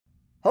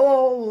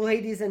Hello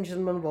ladies and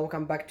gentlemen,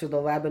 welcome back to the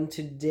lab, and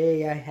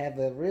today I have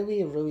a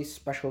really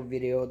special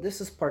video. This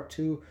is part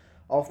 2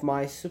 of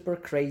my super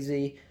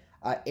crazy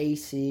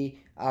AC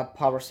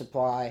power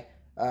supply,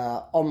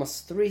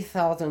 almost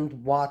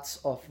 3000 watts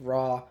of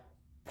raw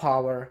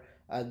power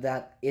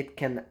that it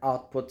can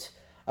output.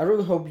 I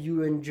really hope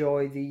you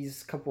enjoy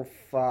these couple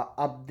of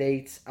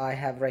updates I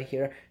have right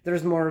here.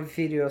 There's more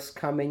videos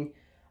coming,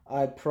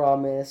 I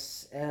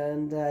promise,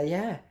 and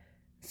yeah,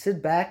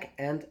 sit back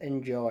and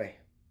enjoy.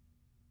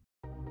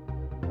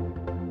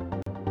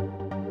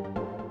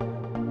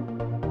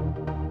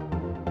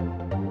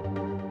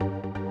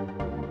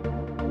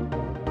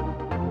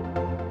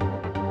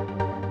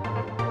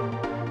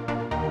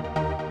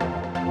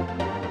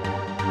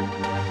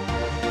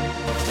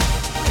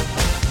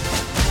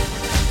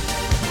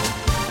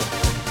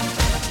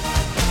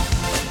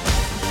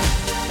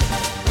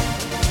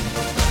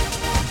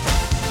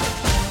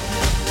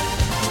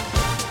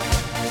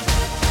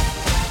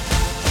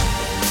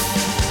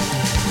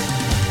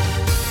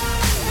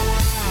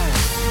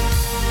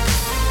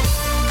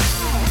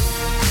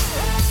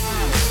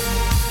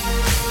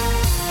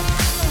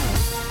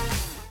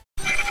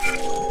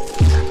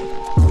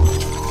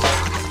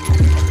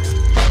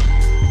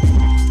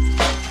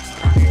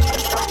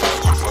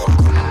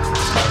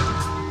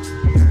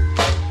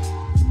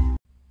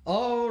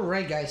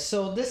 Alright guys,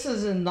 so this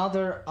is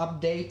another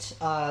update.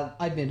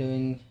 I've been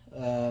doing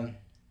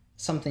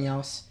something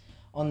else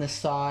on the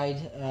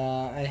side.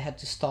 I had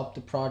to stop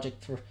the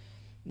project for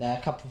a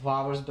couple of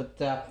hours,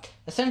 but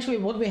essentially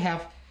what we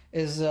have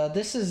is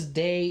this is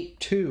day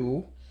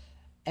 2,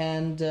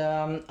 and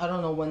I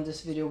don't know when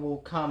this video will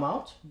come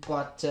out,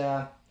 but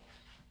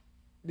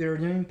we're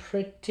doing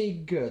pretty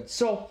good.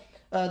 So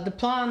the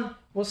plan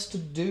was to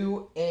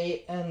do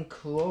a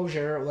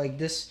enclosure like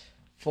this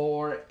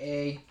for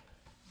a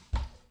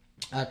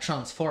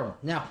transformer.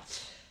 Now,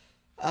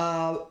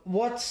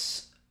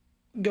 what's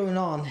going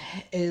on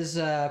is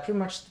pretty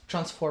much the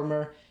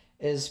transformer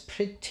is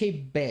pretty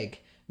big.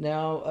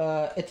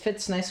 Now, it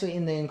fits nicely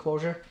in the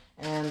enclosure,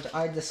 and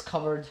I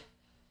discovered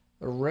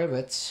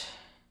rivets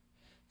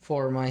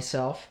for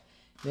myself.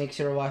 Makes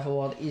your life a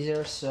lot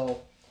easier. So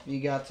we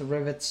got the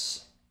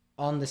rivets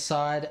on the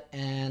side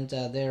and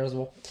there as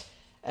well.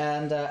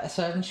 And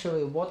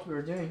essentially what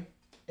we're doing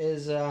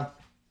is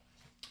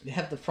we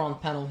have the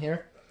front panel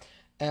here,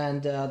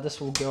 and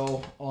this will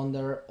go on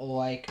there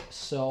like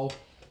so.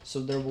 So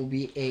there will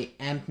be a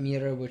amp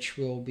meter which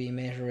will be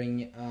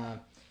measuring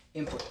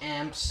input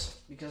amps,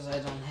 because I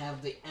don't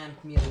have the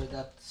amp meter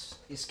that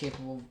is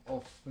capable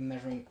of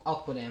measuring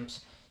output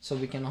amps, so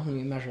we can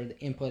only measure the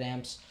input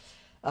amps.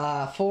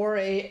 For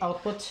a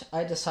output,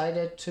 I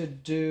decided to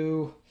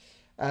do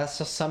so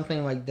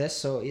something like this.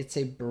 So it's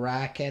a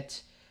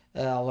bracket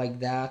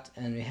like that,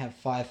 and we have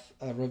 5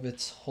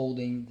 rivets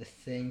holding the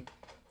thing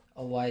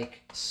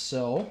like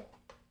so.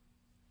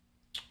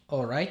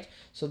 Alright,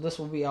 so this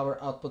will be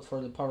our output for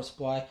the power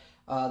supply.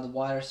 The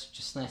wires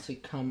just nicely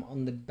come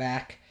on the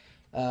back,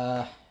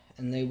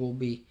 and they will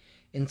be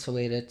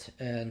insulated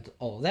and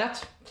all of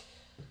that.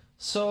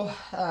 So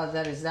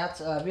that is that.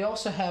 We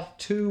also have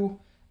 2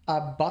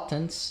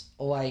 buttons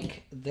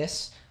like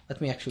this.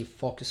 Let me actually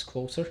focus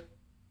closer.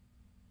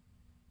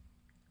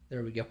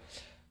 There we go.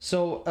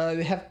 So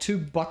we have 2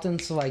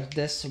 buttons like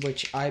this,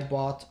 which I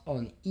bought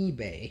on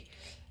eBay.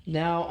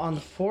 Now,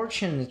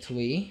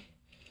 unfortunately,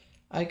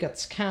 I got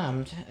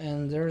scammed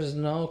and there's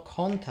no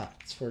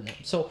contacts for them.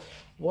 So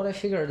what I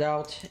figured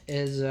out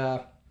is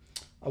I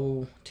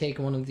will take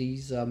one of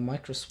these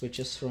micro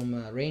switches from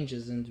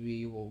ranges, and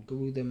we will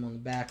glue them on the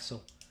back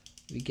so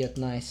we get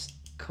nice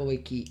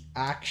clicky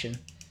action.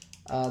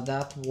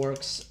 That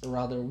works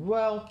rather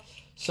well.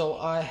 So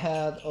I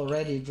had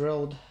already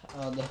drilled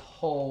the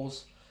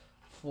holes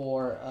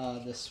for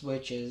the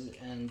switches,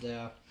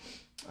 and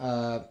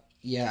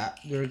yeah,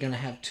 we're gonna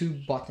have 2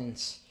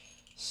 buttons.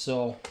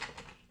 So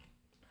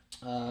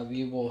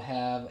we will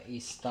have a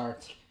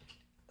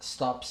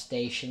start-stop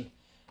station,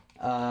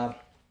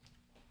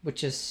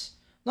 which is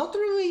not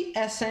really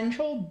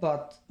essential,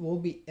 but will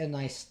be a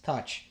nice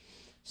touch.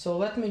 So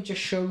let me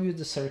just show you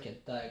the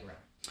circuit diagram.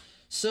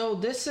 So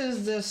this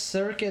is the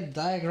circuit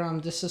diagram.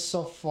 This is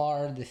so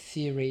far the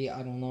theory.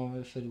 I don't know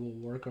if it will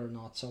work or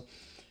not. So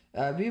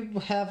we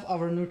have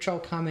our neutral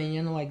coming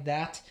in like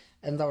that,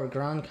 and our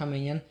ground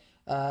coming in,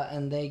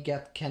 and they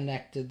get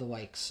connected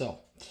like so.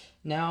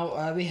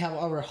 Now we have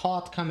our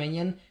hot coming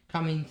in,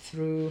 coming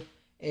through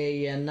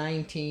a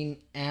 19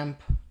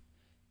 amp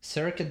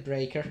circuit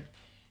breaker,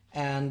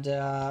 and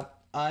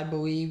I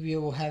believe we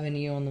will have a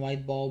neon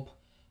light bulb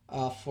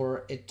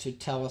for it to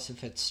tell us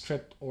if it's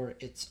stripped or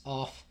it's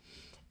off.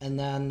 And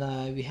then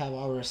we have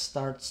our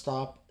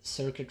start-stop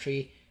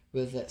circuitry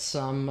with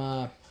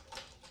some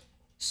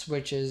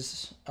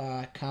switches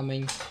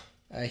coming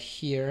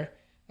here.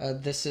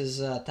 This is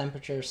a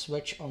temperature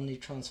switch on the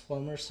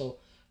transformer, so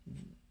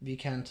we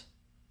can't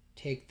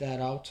take that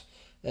out.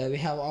 We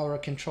have our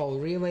control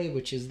relay,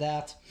 which is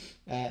that.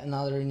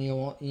 Another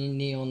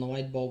neon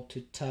light bulb to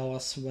tell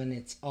us when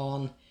it's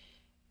on.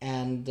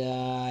 And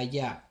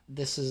yeah,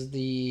 this is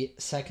the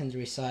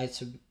secondary side,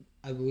 so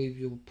I believe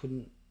you'll put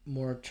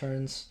more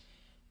turns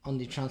on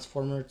the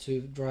transformer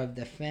to drive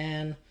the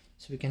fan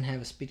so we can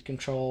have a speed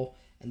control.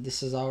 And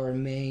this is our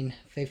main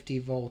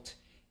 50-volt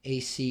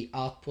AC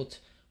output,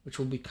 which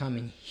will be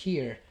coming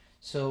here.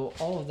 So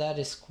all of that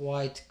is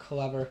quite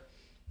clever,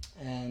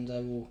 and I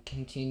will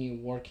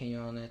continue working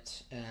on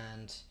it,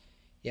 and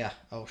yeah,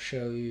 I'll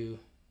show you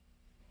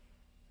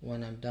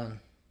when I'm done.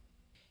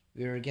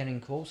 We are getting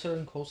closer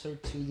and closer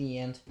to the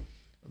end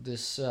of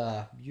this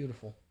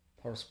beautiful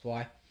power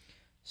supply.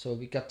 So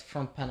we got the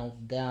front panel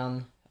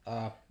done,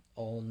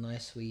 all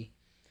nicely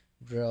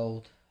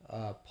drilled,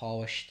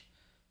 polished,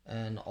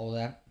 and all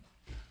that.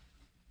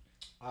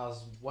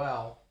 As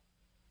well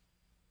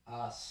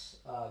as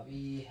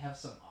we have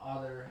some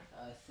other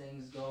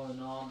things going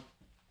on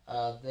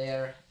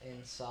there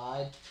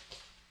inside.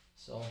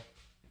 So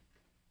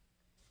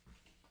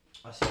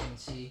as you can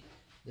see,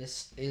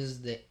 this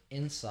is the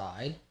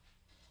inside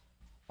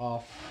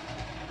of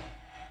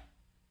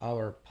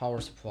our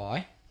power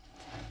supply.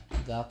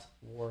 That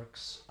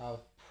works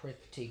out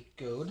pretty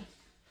good.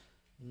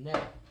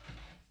 Now,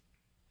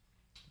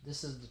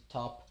 this is the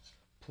top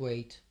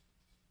plate,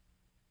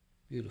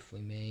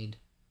 beautifully made,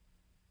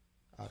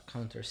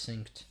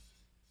 countersinked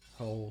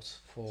holes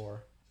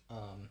for the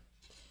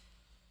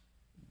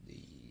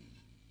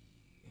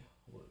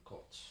what it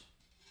called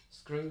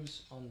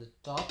screws on the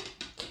top.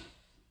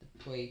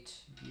 The plate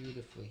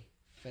beautifully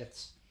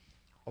fits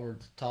over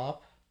the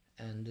top,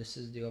 and this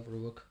is the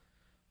overlook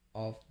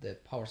of the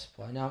power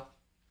supply. Now,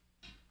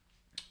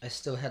 I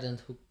still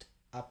hadn't hooked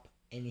up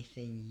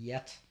anything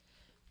yet,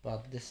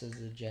 but this is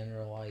the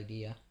general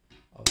idea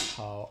of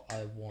how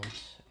I want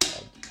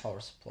the power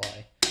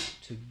supply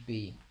to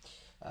be.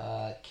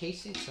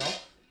 Case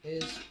itself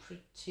is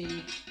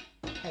pretty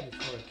heavy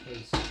for a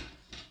case.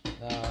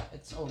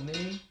 It's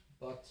aluminum,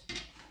 but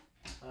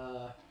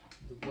the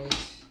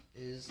weight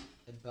is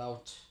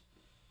about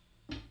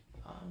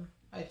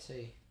I'd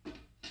say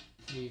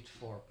 3 to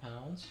 4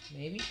 pounds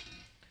maybe.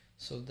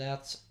 So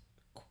that's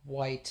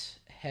quite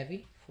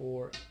heavy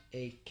for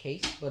a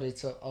case, but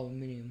it's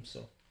aluminum,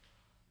 so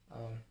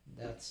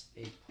that's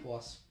a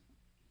plus.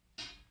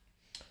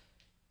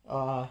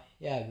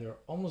 Yeah, we're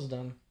almost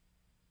done.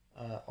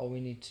 All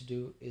we need to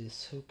do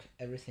is hook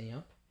everything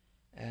up,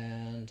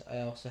 and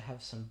I also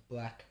have some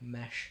black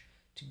mesh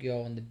to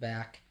go on the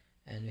back,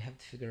 and we have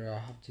to figure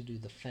out how to do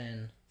the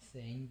fan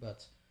thing.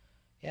 But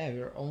yeah,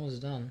 we're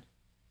almost done,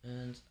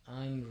 and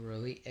I'm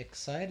really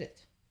excited.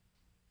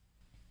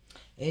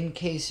 In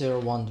case you're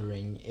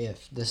wondering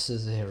if this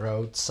is a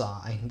road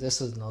sign, this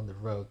is not the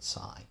road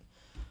sign.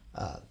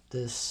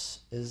 This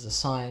is a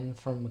sign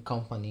from a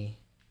company,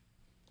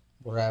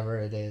 whatever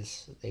it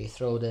is. They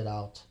throwed it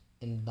out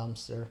in the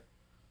dumpster,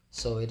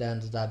 so it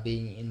ended up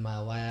being in my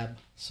lab.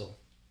 So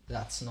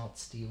that's not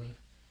stealing,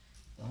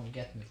 don't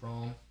get me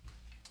wrong.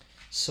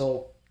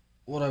 So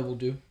what I will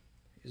do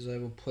is I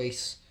will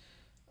place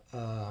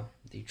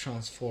the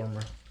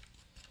transformer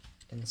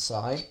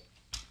inside,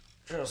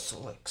 just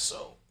like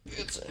so.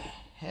 It's a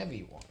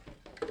heavy one.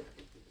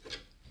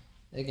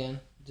 Again,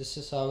 this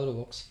is how it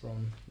looks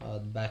from the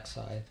back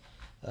side.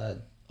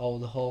 All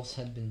the holes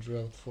have been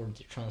drilled for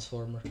the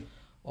transformer.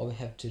 All we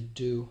have to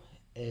do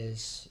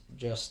is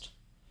just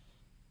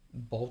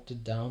bolt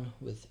it down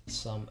with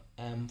some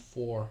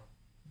M4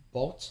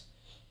 bolts,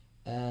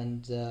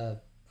 and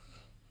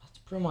that's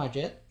pretty much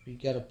it. We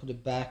gotta put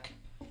it back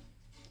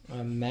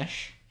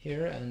mesh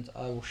here, and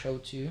I will show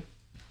it to you.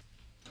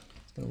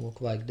 It's gonna look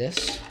like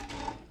this.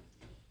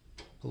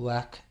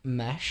 Black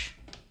mesh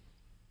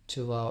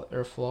to allow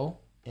airflow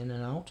in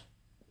and out,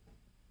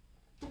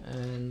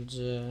 and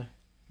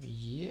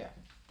yeah,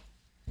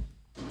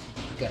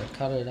 you gotta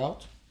cut it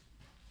out,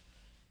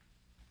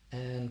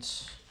 and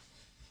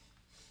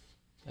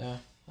yeah,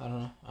 I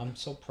don't know, I'm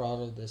so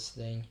proud of this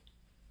thing.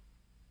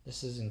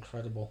 This is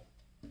incredible.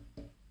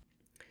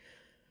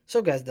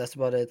 So guys, that's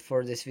about it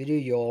for this video.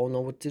 You all know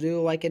what to do.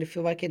 Like it if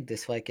you like it,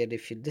 dislike it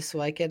if you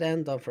dislike it,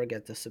 and don't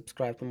forget to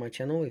subscribe to my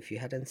channel if you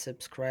hadn't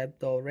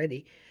subscribed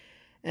already.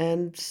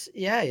 And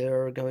yeah,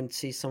 you're going to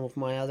see some of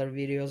my other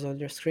videos on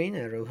your screen.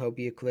 I really hope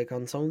you click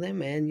on some of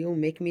them, and you'll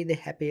make me the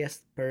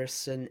happiest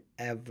person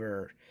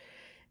ever.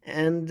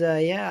 And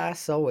yeah,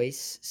 as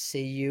always,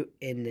 see you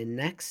in the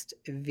next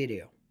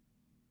video.